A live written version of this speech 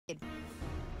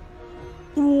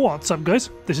What's up, guys?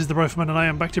 This is the Rifleman, and I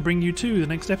am back to bring you to the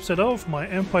next episode of my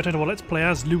Empire Total War Let's Play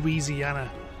as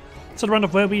Louisiana. So to round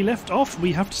up where we left off,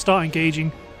 we have to start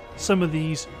engaging some of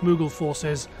these Mughal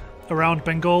forces around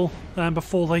Bengal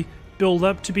before they build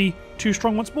up to be too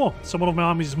strong once more. So one of my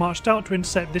armies is marched out to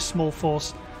intercept this small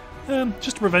force,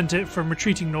 just to prevent it from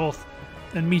retreating north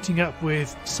and meeting up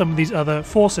with some of these other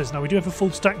forces. Now we do have a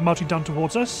full stack marching down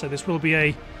towards us, so this will be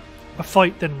a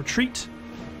fight then retreat.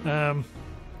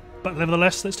 But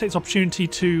nevertheless, let's take this opportunity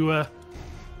to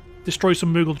destroy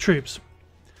some Mughal troops.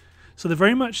 So there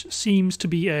very much seems to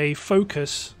be a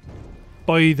focus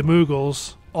by the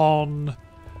Mughals on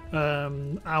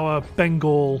our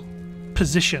Bengal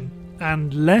position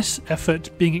and less effort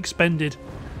being expended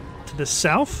to the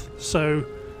south. So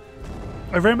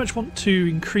I very much want to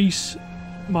increase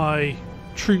my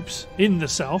troops in the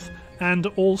south and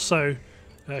also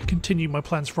continue my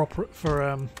plans for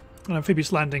an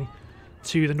amphibious landing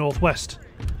to the northwest.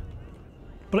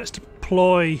 But let's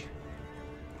deploy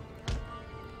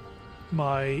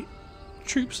my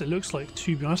troops. It looks like,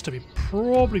 to be honest, I'd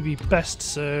probably be best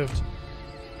served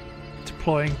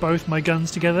deploying both my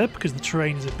guns together because the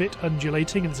terrain is a bit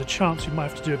undulating and there's a chance we might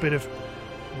have to do a bit of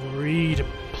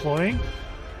redeploying.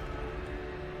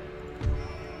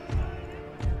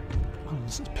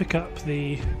 Let's pick up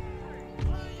the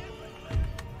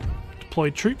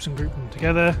deployed troops and group them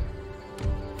together.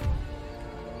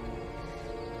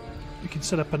 We can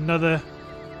set up another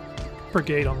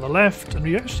brigade on the left, and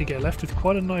we actually get left with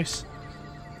quite a nice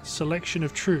selection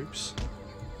of troops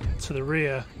to the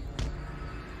rear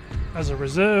as a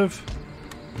reserve.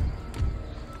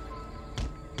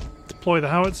 Deploy the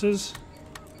howitzers.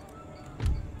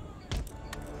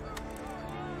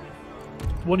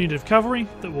 One unit of cavalry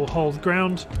that will hold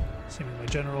ground, same with my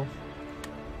general.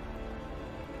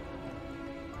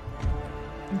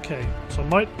 Okay, so I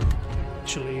might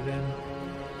actually then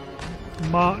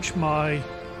march my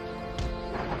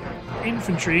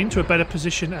infantry into a better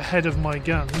position ahead of my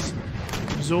guns,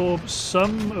 absorb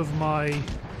some of my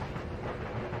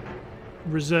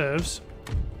reserves.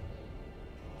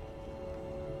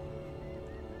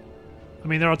 I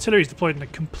mean, their artillery is deployed in a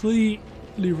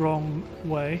completely wrong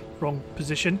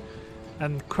position,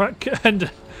 and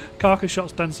Carcass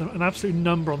shot's done an absolute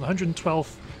number on the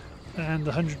 112th and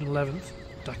the 111th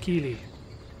Dakili.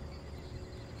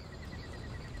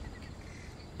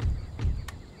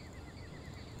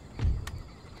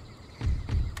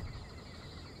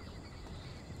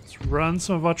 Let's run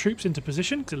some of our troops into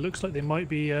position because it looks like they might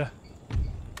be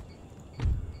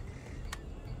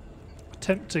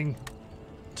attempting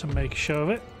to make a show of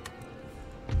it.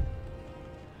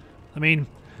 I mean,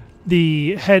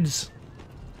 the heads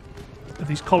of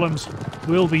these columns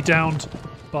will be downed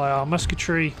by our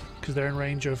musketry because they're in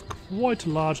range of quite a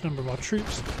large number of our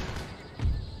troops.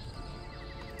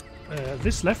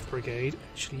 This left brigade,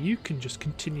 actually, you can just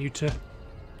continue to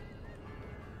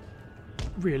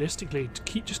realistically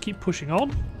just keep pushing on.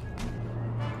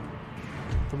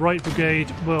 The right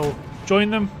brigade will join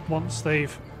them once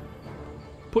they've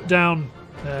put down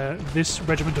this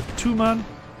regiment of Tuman.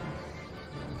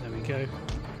 There we go.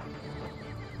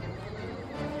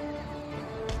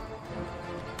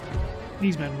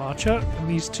 These men march up, and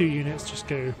these two units just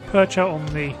go perch out on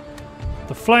the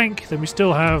flank. Then we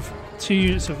still have two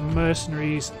units of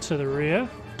mercenaries to the rear.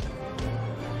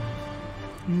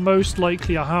 Most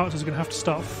likely our howitzers are going to have to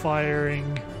start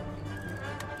firing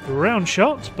round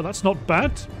shots, but that's not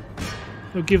bad.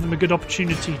 It'll give them a good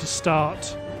opportunity to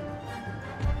start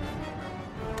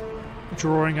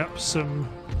drawing up some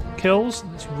kills.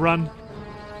 Let's run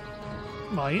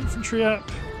my infantry up.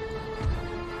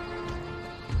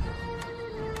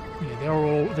 Yeah,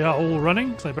 they are all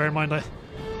running, so bear in mind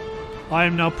I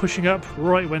am now pushing up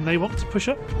right when they want to push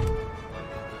up.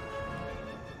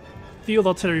 Field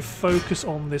artillery focus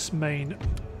on this main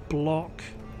block.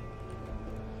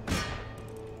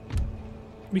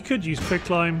 We could use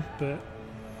quicklime, but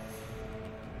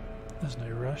there's no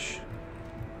rush.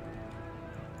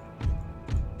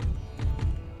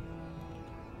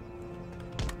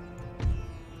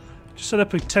 Just set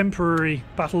up a temporary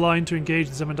battle line to engage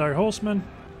the Zamindari horsemen.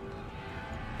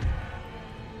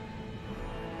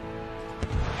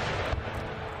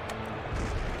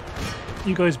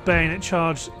 You guys bayonet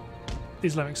charge the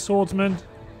Islamic swordsmen.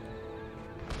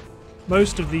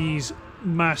 Most of these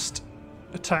massed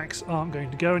attacks aren't going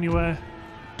to go anywhere.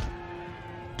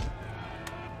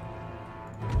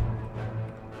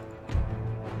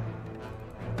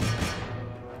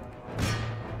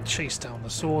 Chase down the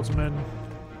swordsmen.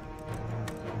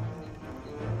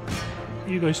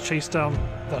 You guys chase down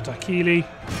that Akili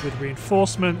with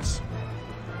reinforcements.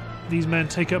 these men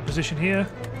take up position here.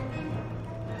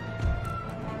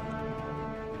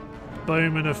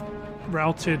 Bowmen have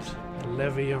routed. The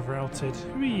levy have routed.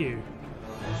 Who are you?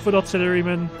 Foot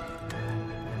artillerymen.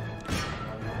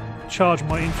 Charge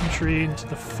my infantry into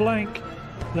the flank.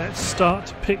 Let's start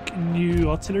to pick new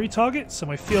artillery targets. So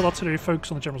my field artillery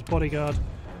focus on the general's bodyguard.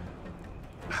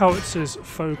 Howitzers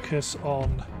focus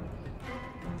on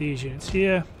these units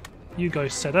here. You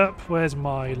guys set up. Where's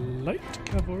my light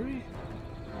cavalry?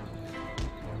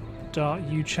 Dart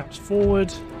you chaps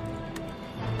forward.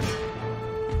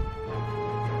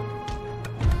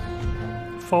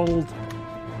 Fold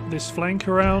this flank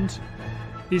around.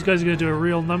 These guys are going to do a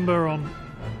real number on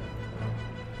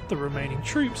the remaining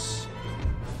troops.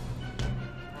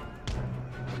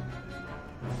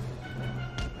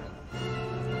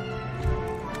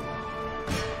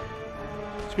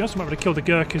 So we also might be able to kill the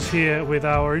Gurkhas here with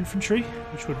our infantry,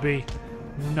 which would be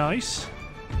nice.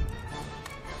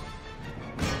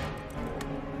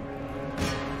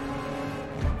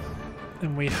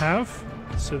 And we have.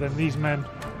 So then these men.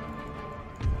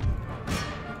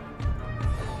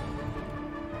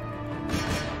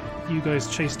 You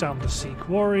guys chase down the Sikh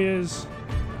warriors.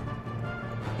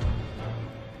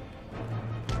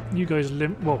 You guys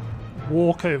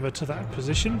walk over to that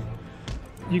position.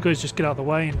 You guys just get out of the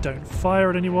way and don't fire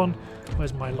at anyone.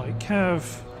 Where's my light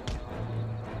cav?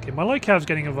 Okay, my light cav's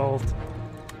getting involved.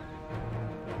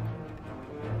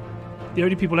 The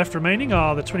only people left remaining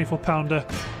are the 24-pounder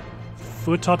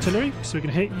foot artillery. So we can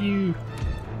hit you.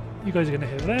 You guys are going to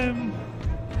hit them.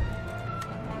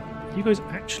 You guys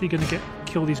actually going to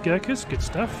kill these Gurkhas? Good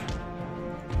stuff.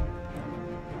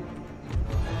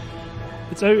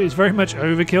 It's very much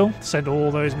overkill to send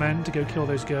all those men to go kill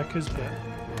those Gurkhas, but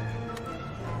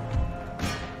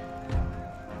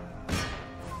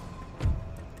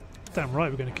damn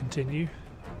right we're going to continue.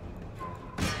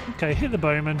 Okay, hit the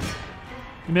bowmen.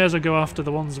 We may as well go after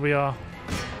the ones we are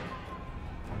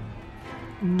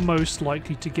most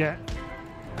likely to get,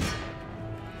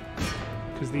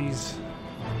 because these.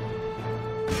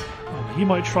 You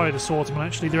might try the swordsman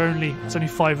actually. It's only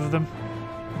 5 of them.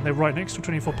 And they're right next to a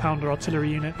 24-pounder artillery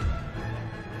unit.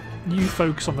 You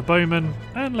focus on the bowmen,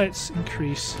 and let's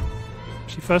increase.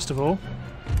 Actually, first of all,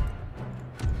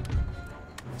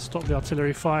 stop the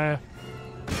artillery fire.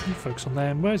 You focus on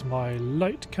them. Where's my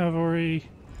light cavalry?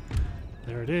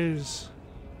 There it is.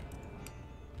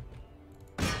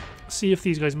 See if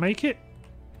these guys make it.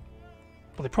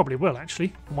 Well, they probably will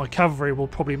actually. My cavalry will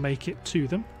probably make it to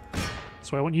them.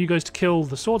 So I want you guys to kill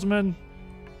the swordsmen.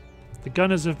 The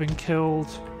gunners have been killed.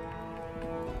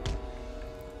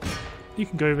 You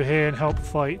can go over here and help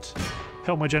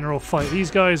my general fight these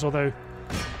guys, although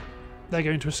they're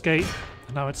going to escape.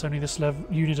 And now it's only this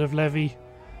unit of levy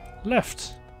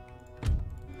left,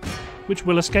 which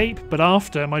will escape, but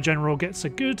after my general gets a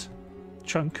good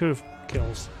chunk of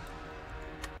kills.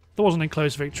 That wasn't a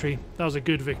close victory. That was a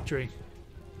good victory.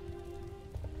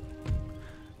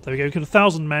 There we go. We killed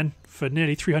 1,000 men for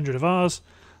nearly 300 of ours.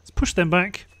 Let's push them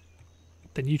back.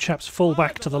 Then you chaps fall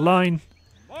back to the line.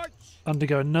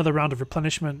 Undergo another round of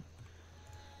replenishment.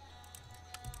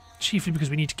 Chiefly because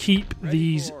we need to keep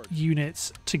these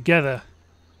units together.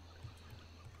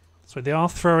 So they are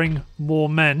throwing more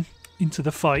men into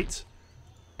the fight.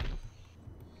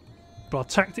 But our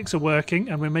tactics are working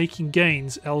and we're making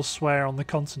gains elsewhere on the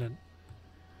continent.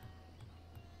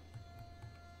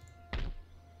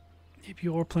 Keep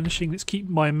your replenishing. Let's keep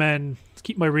my men. Let's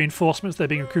keep my reinforcements. They're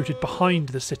being recruited behind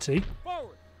the city.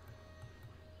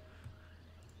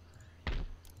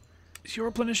 Is your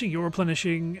replenishing? You're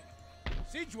replenishing.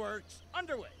 Siege works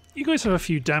underway. You guys have a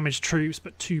few damaged troops,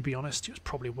 but to be honest, it was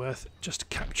probably worth just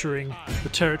capturing the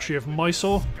territory of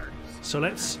Mysore. So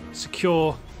let's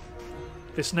secure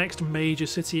this next major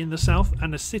city in the south,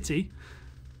 and a city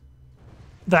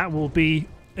that will be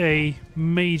a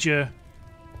major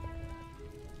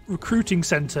recruiting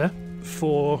centre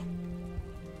for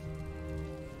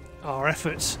our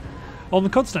efforts on the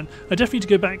continent. I definitely need to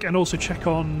go back and also check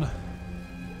on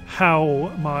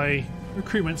how my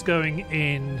recruitment's going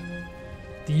in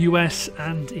the US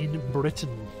and in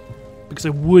Britain, because I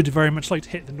would very much like to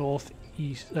hit the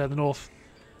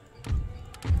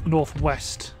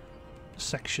northwest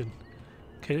section.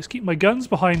 Okay, let's keep my guns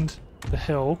behind the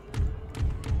hill.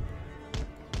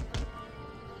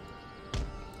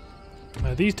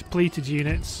 These depleted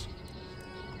units,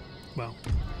 well,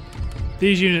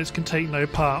 these units can take no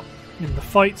part in the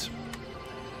fight.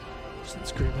 So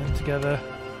let's group them together.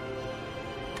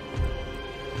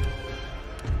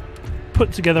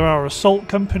 Put together our assault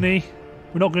company.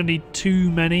 We're not going to need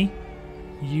too many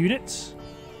units,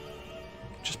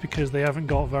 just because they haven't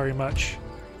got very much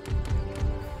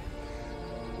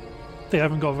They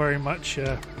haven't got very much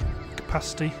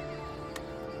capacity.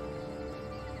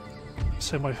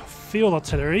 So my field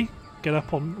artillery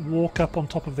walk up on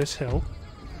top of this hill.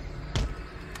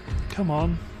 Come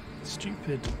on,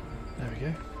 stupid. There we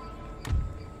go.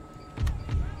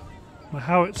 My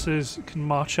howitzers can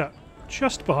march up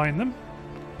just behind them.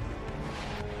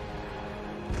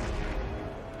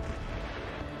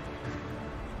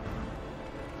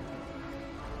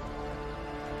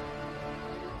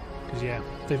 Because yeah,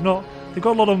 they've got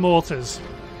a lot of mortars.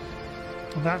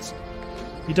 And that's,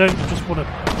 you don't just want to.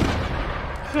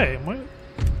 Hey, am I?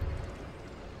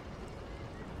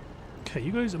 Okay,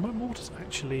 you guys, are my mortars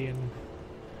actually in?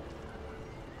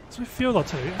 So I feel that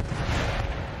too.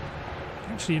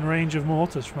 Actually in range of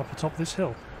mortars from up atop this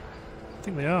hill. I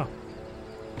think they are.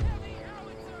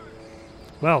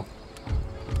 Well,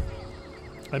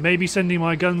 I may be sending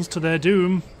my guns to their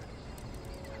doom.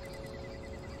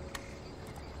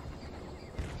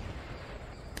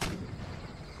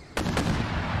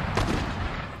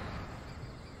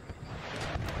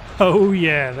 Oh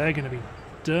yeah, they're going to be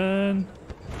done.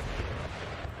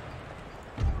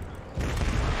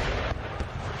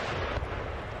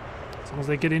 As long as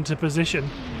they get into position.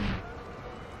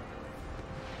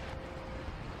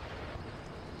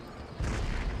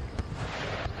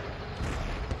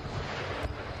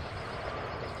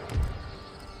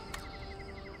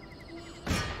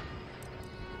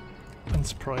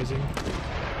 Unsurprising.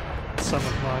 Some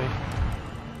of my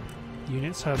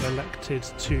units have elected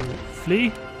to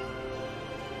flee.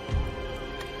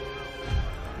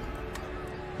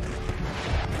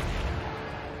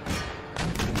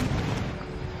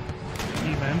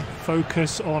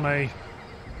 Focus on a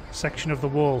section of the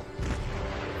wall.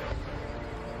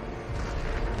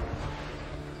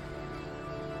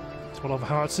 So one of the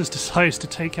howitzers decides to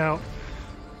take out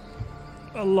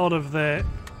a lot of their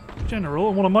general,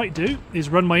 and what I might do is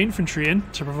run my infantry in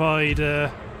to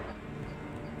provide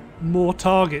more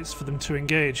targets for them to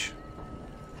engage.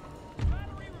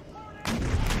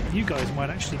 You guys might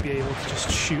actually be able to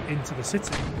just shoot into the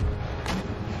city.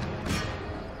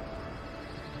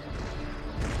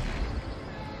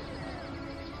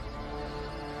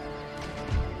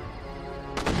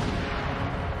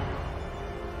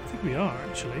 We are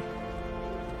actually.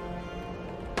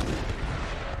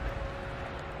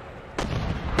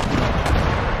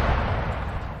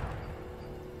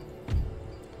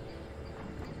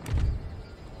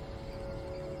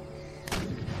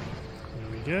 There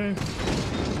we go.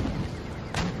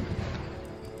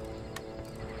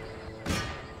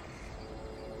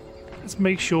 Let's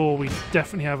make sure we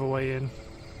definitely have a way in.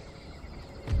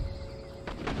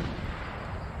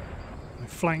 My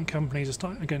flank companies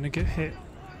are going to get hit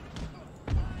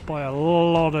by a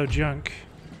lot of junk.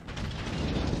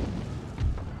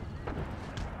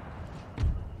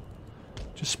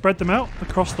 Just spread them out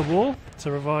across the wall to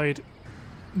provide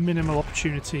minimal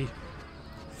opportunity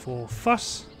for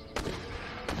fuss.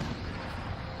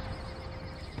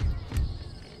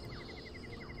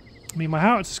 I mean, my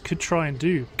howitzers could try and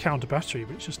do counter battery,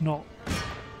 but it's just not.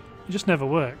 It just never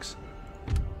works.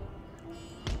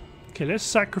 Okay, let's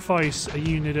sacrifice a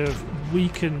unit of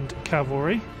weakened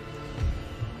cavalry.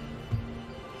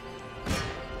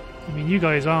 I mean, you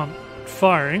guys aren't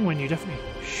firing when you definitely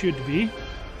should be.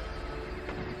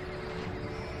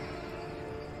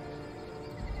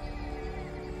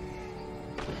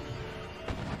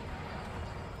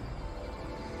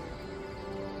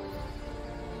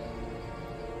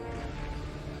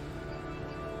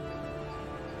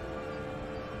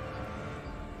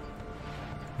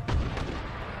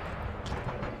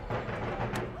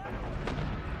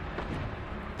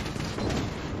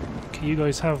 You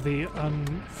guys have the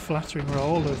unflattering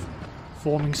role of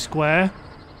forming square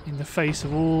in the face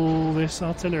of all this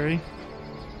artillery.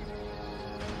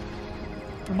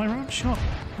 Am I round shot?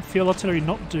 The field artillery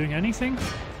not doing anything?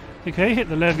 Okay, hit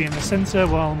the levy in the centre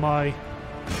while my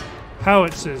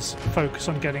howitzers focus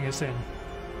on getting us in.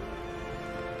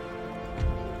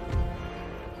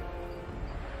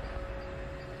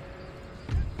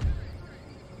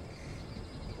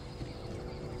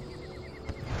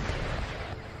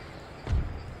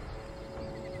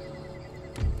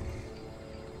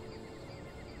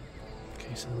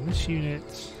 So this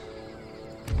unit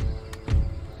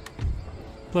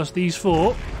plus these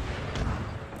four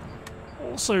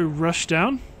also rush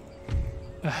down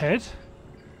ahead.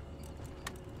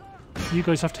 You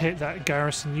guys have to hit that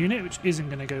garrison unit, which isn't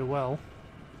going to go well,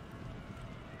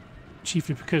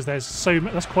 chiefly because there's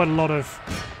that's quite a lot of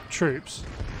troops.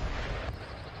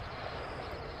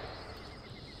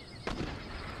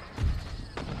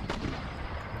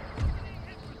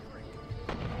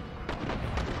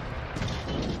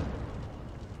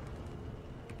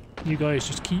 You guys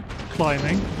just keep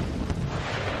climbing.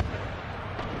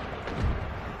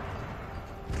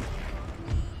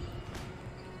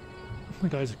 The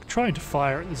guys are trying to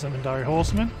fire at the Zamindari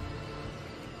horsemen.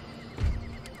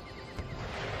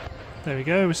 There we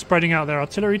go, we're spreading out their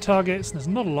artillery targets, and there's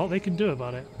not a lot they can do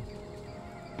about it.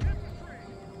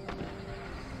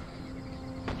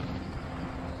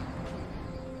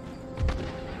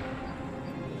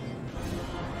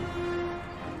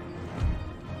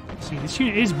 See, this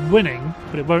unit is winning,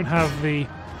 but it won't have the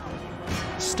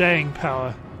staying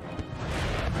power.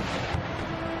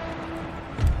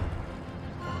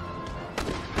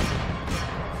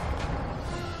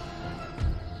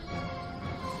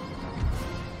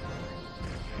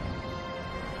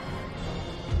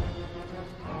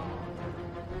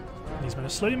 These men are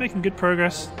slowly making good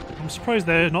progress. I'm surprised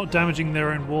they're not damaging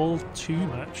their own wall too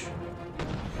much.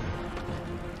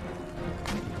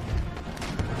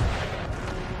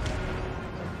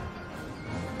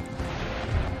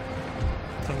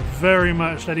 So I'm very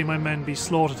much letting my men be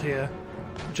slaughtered here,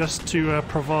 just to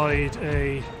provide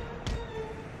a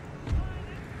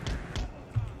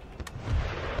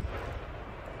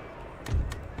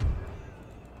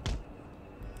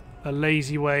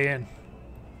lazy way in.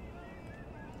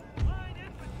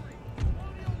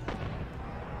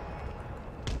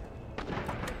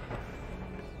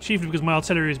 Chiefly because my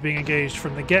artillery is being engaged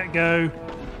from the get-go.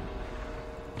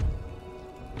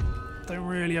 Don't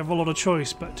really have a lot of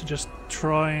choice but to just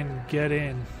try and get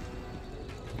in.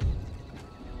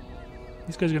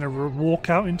 These guys are going to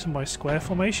walk out into my square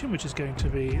formation, which is going to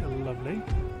be lovely.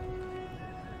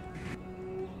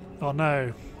 Oh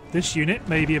no, this unit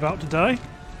may be about to die,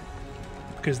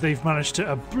 because they've managed to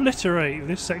obliterate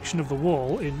this section of the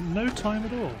wall in no time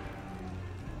at all.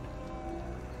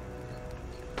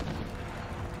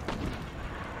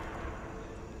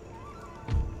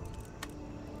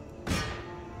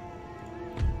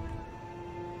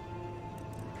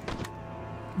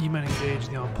 You men engage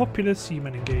the armed populace, you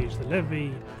men engage the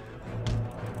levy.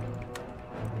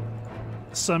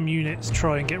 Some units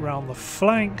try and get round the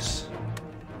flanks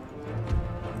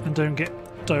and don't get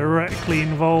directly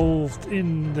involved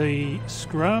in the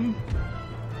scrum.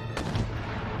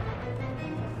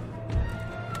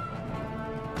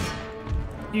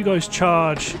 You guys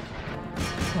charge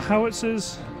the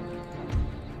howitzers.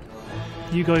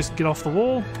 You guys get off the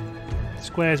wall. The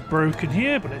square's broken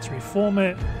here, but let's reform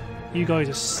it. You guys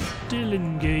are still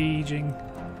engaging.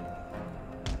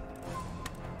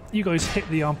 You guys hit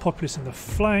the armed populace in the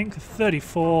flank. The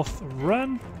 34th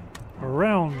run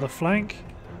around the flank.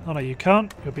 Oh no, you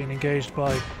can't. You're being engaged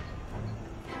by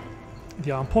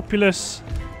the armed populace.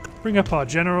 Bring up our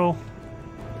general.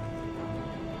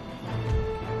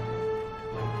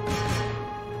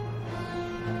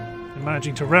 I'm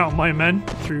managing to rout my men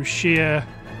through sheer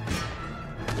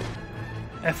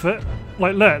effort.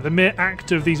 Like, look, the mere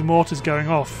act of these mortars going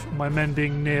off, my men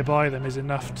being nearby them, is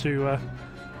enough to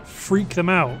freak them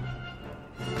out.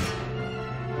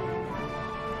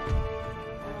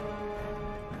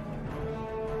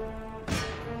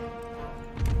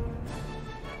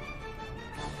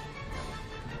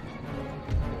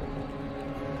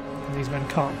 And these men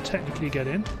can't technically get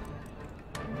in.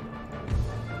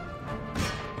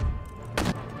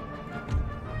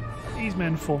 These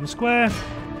men form square.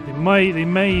 They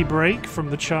may break from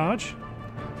the charge.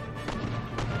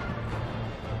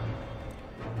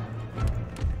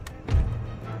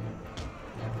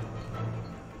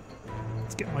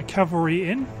 Let's get my cavalry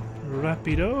in.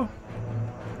 Rapido.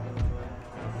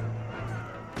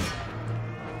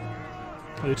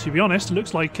 Although, to be honest, it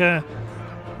looks like they're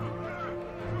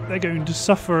going to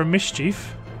suffer a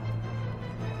mischief.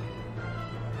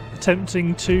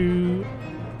 Attempting to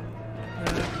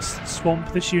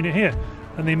swamp this unit here.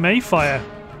 And they may fire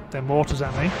their mortars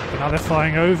at me, but now they're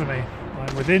firing over me.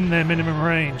 I'm within their minimum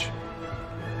range.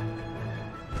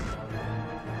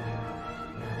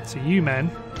 So you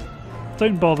men,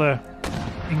 don't bother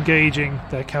engaging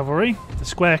their cavalry. The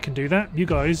square can do that. You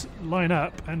guys line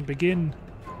up and begin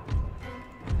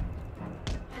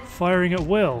firing at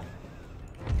will.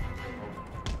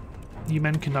 You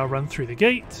men can now run through the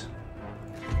gate.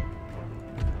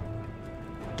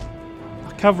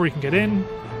 Our cavalry can get in.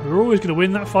 We're always going to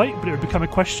win that fight, but it would become a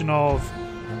question of,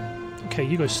 okay,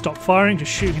 you guys stop firing,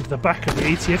 just shooting into the back of the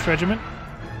 80th Regiment.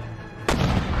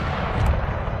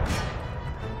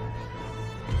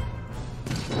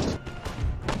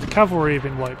 The cavalry have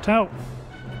been wiped out,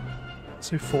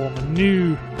 so form a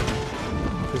new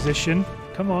position.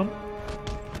 Come on.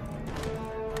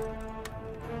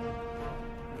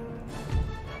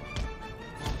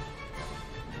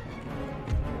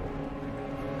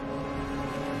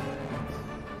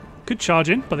 Could charge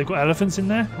in, but they've got elephants in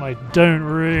there. I don't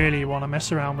really want to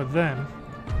mess around with them.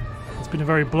 It's been a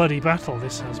very bloody battle,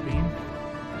 this has been.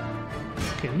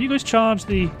 Okay, then you guys charge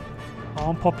the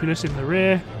armed populace in the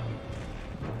rear.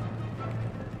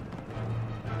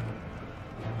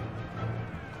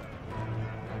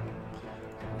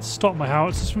 Stop my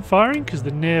howitzers from firing, because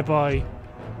the nearby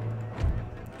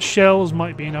shells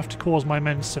might be enough to cause my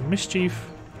men some mischief.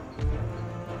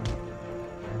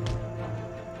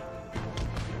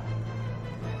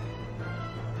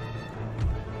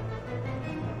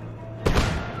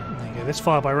 This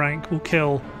fire by rank will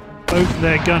kill both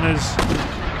their gunners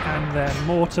and their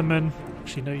mortarmen.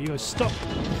 Actually, no, you guys stop.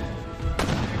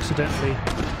 Accidentally.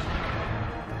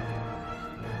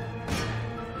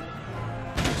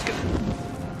 Let's go.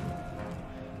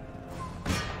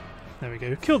 There we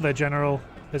go. Killed their general.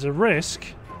 There's a risk.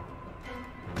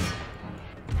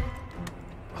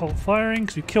 Halt firing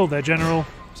because we killed their general.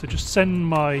 So just send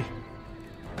my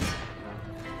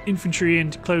infantry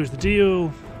in to close the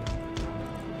deal.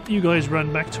 You guys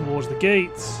run back towards the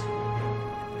gates.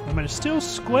 My men are still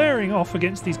squaring off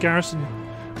against these garrison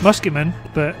musketmen,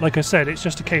 but like I said, it's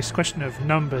just a question of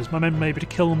numbers. My men may be to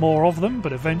kill more of them,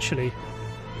 but eventually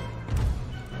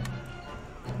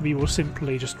we will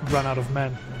simply just run out of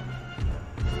men.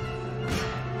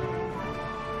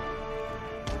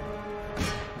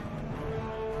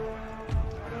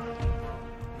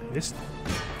 This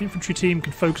infantry team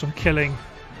can focus on killing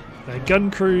their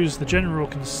gun crews. The general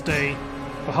can stay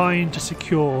behind to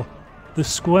secure the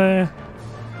square.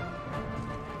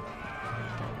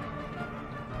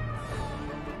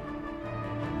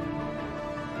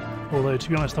 Although, to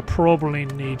be honest, I probably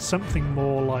need something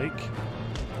more like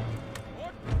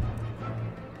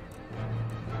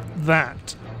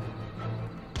that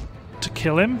to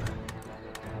kill him.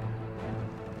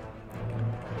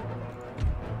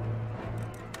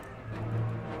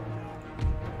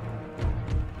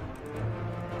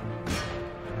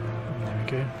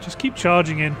 Just keep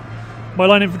charging in. My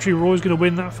line infantry were always going to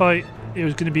win that fight. It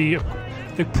was going to be...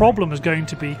 The problem was going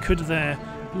to be, could their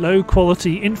low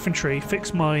quality infantry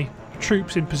fix my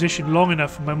troops in position long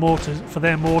enough for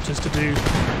their mortars to do...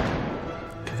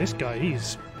 Okay, this guy,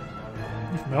 he's...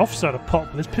 My officer had a pop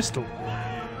with his pistol.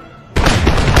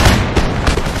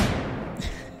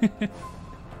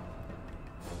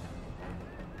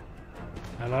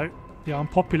 Hello. The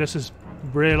armed populace has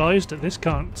realised that this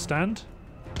can't stand.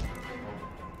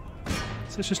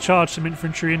 So let's just charge some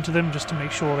infantry into them just to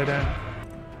make sure they don't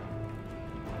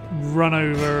run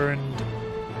over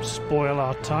and spoil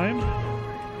our time.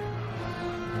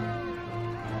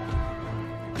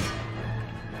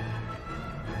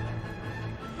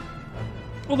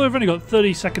 Although I've only got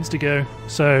 30 seconds to go,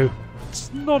 so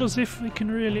it's not as if we can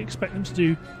really expect them to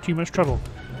do too much trouble.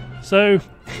 So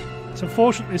it's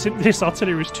unfortunate this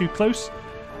artillery is too close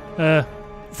for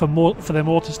their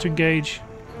mortars to engage.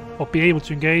 Or be able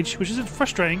to engage, which is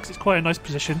frustrating because it's quite a nice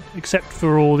position, except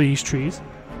for all these trees.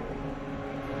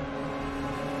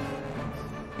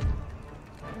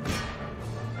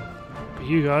 But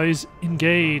you guys,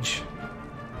 engage.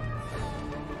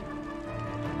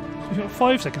 We've got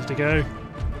 5 seconds to go.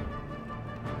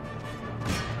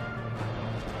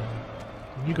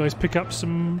 And you guys pick up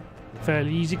some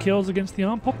fairly easy kills against the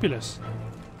armed populace.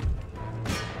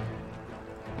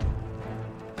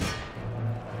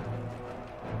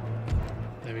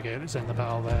 Let's end the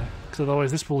battle there, because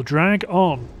otherwise this will drag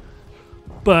on.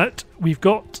 But we've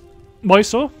got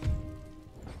Mysore,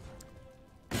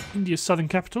 India's southern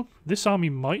capital. This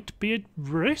army might be at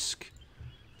risk,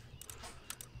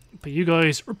 but you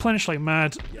guys replenish like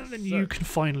mad, and then you can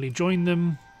finally join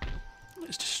them.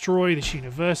 Let's destroy this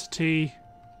university.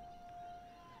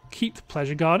 Keep the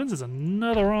pleasure gardens. There's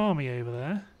another army over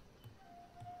there.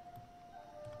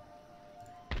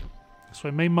 So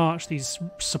I may march these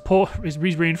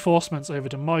reinforcements over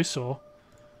to Mysore,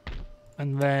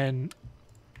 and then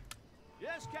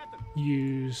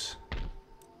use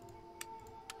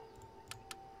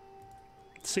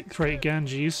 6th rate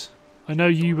Ganges. I know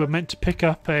you were meant to pick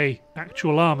up a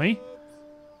actual army,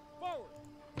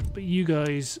 but you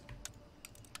guys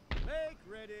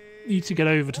need to get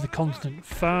over to the continent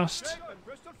fast.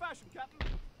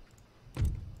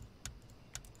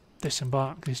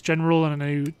 Disembark this general and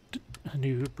a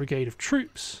new brigade of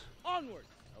troops. Onward,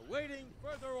 awaiting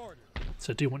further orders.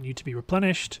 So I do want you to be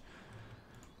replenished.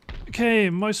 Okay,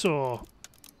 Mysore.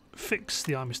 Fix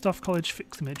the Army Staff College,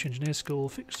 fix the Military Engineer School,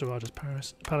 fix the Raja's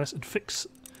Palace, and fix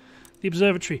the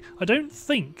Observatory. I don't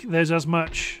think there's as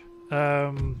much...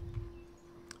 so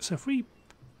if we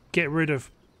get rid of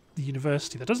the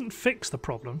university, that doesn't fix the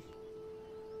problem.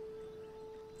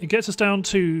 It gets us down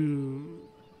to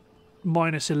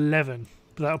minus 11.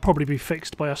 But that'll probably be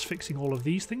fixed by us fixing all of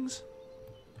these things.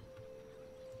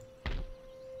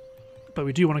 But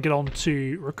we do want to get on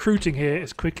to recruiting here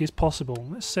as quickly as possible.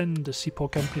 Let's send a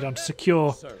seaport company down to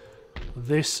secure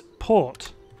this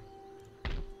port.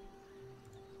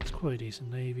 It's quite a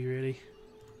decent navy, really.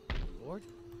 Lord?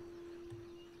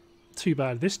 Too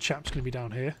bad this chap's going to be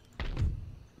down here,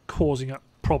 causing up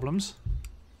problems,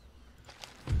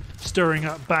 stirring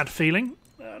up bad feeling.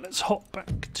 Let's hop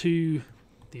back to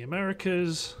the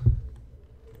Americas.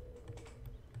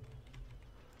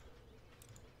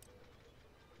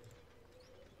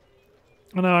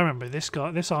 Oh no, I remember this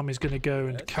guy. This army's going to go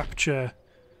and capture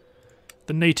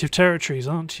the native territories,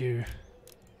 aren't you?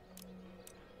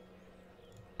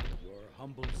 Your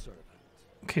humble servant.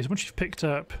 Okay, so once you've picked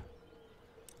up,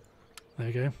 there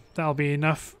you go. That'll be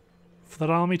enough for that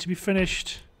army to be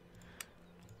finished.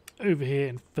 Over here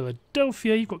in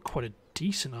Philadelphia, you've got quite a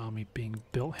decent army being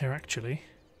built here, actually.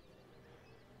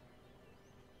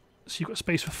 So you've got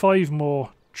space for 5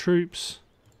 more troops.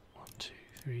 1, 2,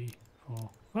 3, 4,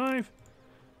 5.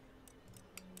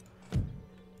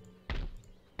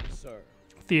 Sir.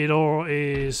 Theodore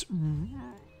is...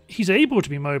 he's able to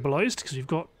be mobilised because we've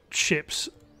got ships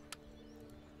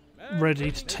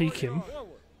ready to take him.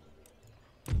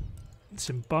 Let's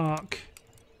embark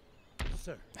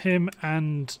Sir. him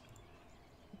and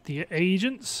the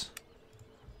agents.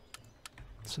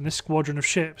 So this squadron of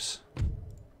ships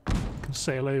can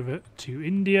sail over to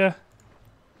India.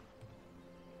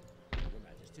 Your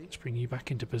Majesty. Let's bring you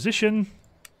back into position.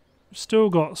 Still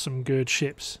got some good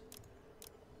ships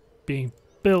being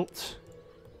built.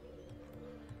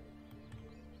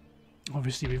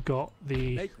 Obviously we've got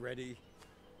the Make ready.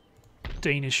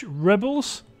 Danish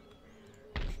rebels.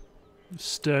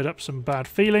 Stirred up some bad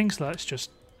feelings. Let's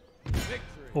just Victory.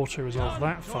 auto-resolve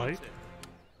that fight.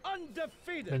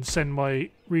 Undefeated. Then send my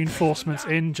reinforcements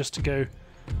in just to go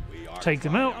We are take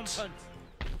them out. triumphant.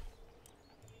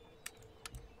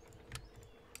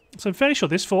 So I'm fairly sure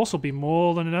this force will be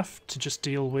more than enough to just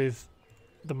deal with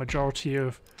the majority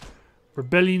of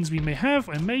rebellions we may have.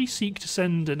 I may seek to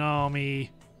send an army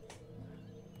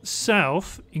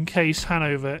south in case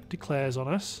Hanover declares on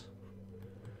us,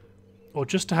 or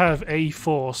just to have a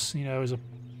force, you know, as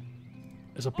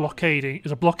a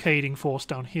blockading force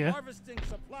down here. Harvesting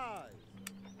supplies.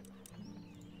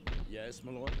 Yes,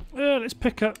 my lord. Let's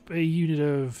pick up a unit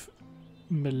of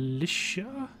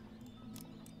militia.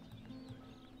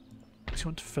 Just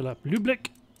want to fill up Lublic.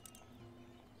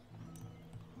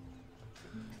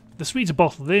 The Swedes are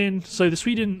bottled in, so the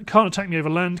Sweden can't attack me over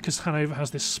land because Hanover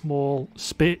has this small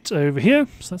spit over here,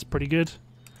 so that's pretty good.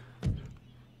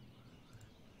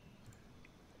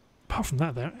 Apart from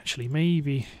that, though, actually,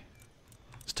 maybe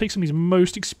let's take some of these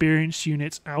most experienced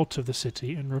units out of the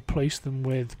city and replace them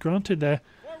with, granted, they're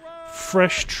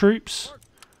fresh troops.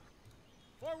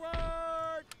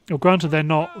 Forward. Or granted, they're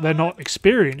not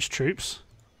experienced troops,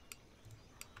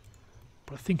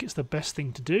 but I think it's the best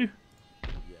thing to do.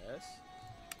 Yes.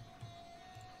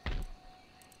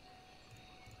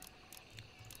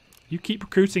 You keep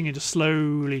recruiting and just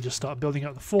slowly just start building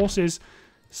up the forces.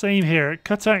 Same here at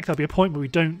Cuttack. There'll be a point where we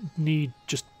don't need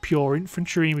just pure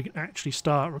infantry. We can actually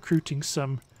start recruiting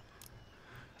some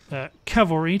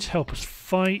cavalry to help us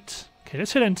fight. Okay,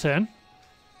 let's hit N10.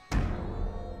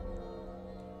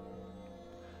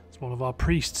 As one of our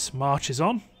priests marches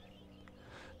on.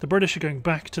 The British are going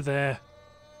back to their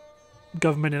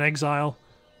government in exile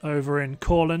over in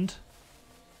Courland.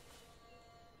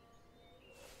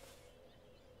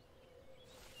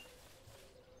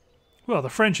 Well, the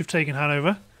French have taken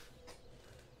Hanover.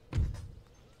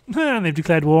 And they've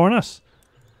declared war on us.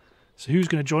 So who's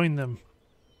going to join them?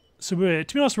 So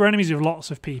to be honest, we're enemies of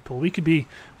lots of people. We could be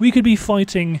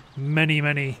fighting many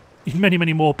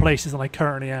more places than I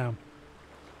currently am.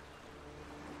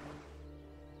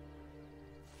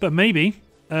 But maybe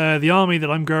the army that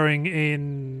I'm growing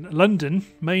in London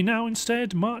may now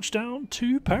instead march down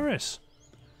to Paris.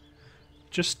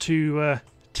 Just to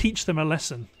teach them a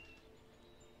lesson.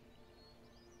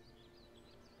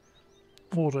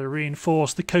 Or to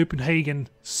reinforce the Copenhagen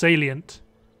salient.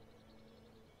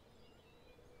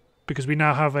 Because we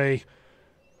now have a...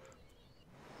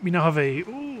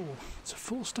 ooh, it's a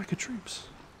full stack of troops.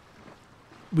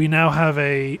 We now have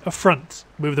a front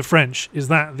with the French. Is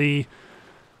that the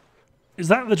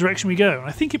direction we go? And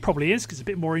I think it probably is, because it's a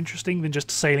bit more interesting than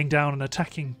just sailing down and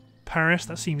attacking Paris.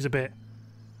 That seems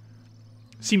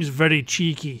seems very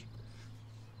cheeky.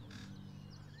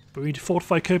 But we need to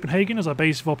fortify Copenhagen as our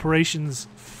base of operations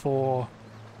for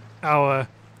our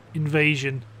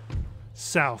invasion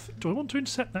south. Do I want to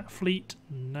intercept that fleet?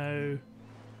 No.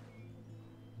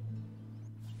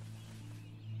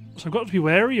 So I've got to be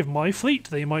wary of my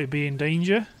fleet. They might be in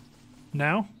danger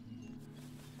now.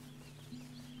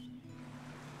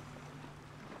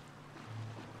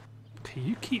 Okay,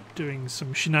 you keep doing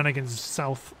some shenanigans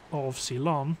south of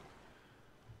Ceylon.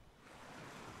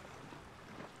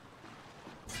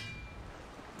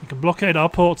 You can blockade our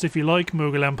ports if you like,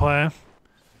 Mughal Empire.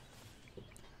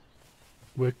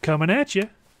 We're coming at you.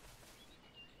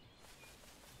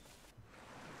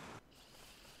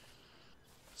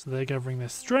 So they're gathering their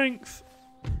strength.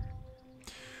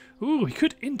 Ooh, we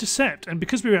could intercept, and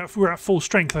because we're at full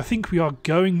strength, I think we are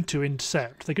going to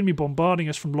intercept. They're going to be bombarding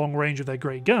us from long range with their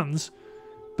great guns,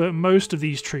 but most of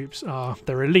these troops are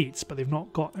they're elites, but they've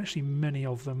not got actually many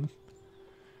of them.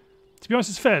 To be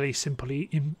honest, it's fairly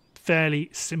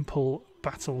simple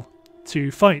battle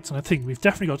to fight, and I think we've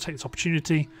definitely got to take this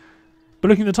opportunity. But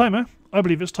looking at the timer, I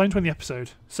believe it's time to end the episode.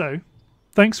 So,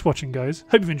 thanks for watching, guys.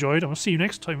 Hope you've enjoyed, and I'll see you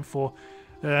next time for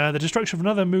the destruction of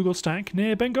another Mughal stack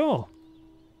near Bengal.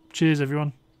 Cheers,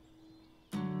 everyone.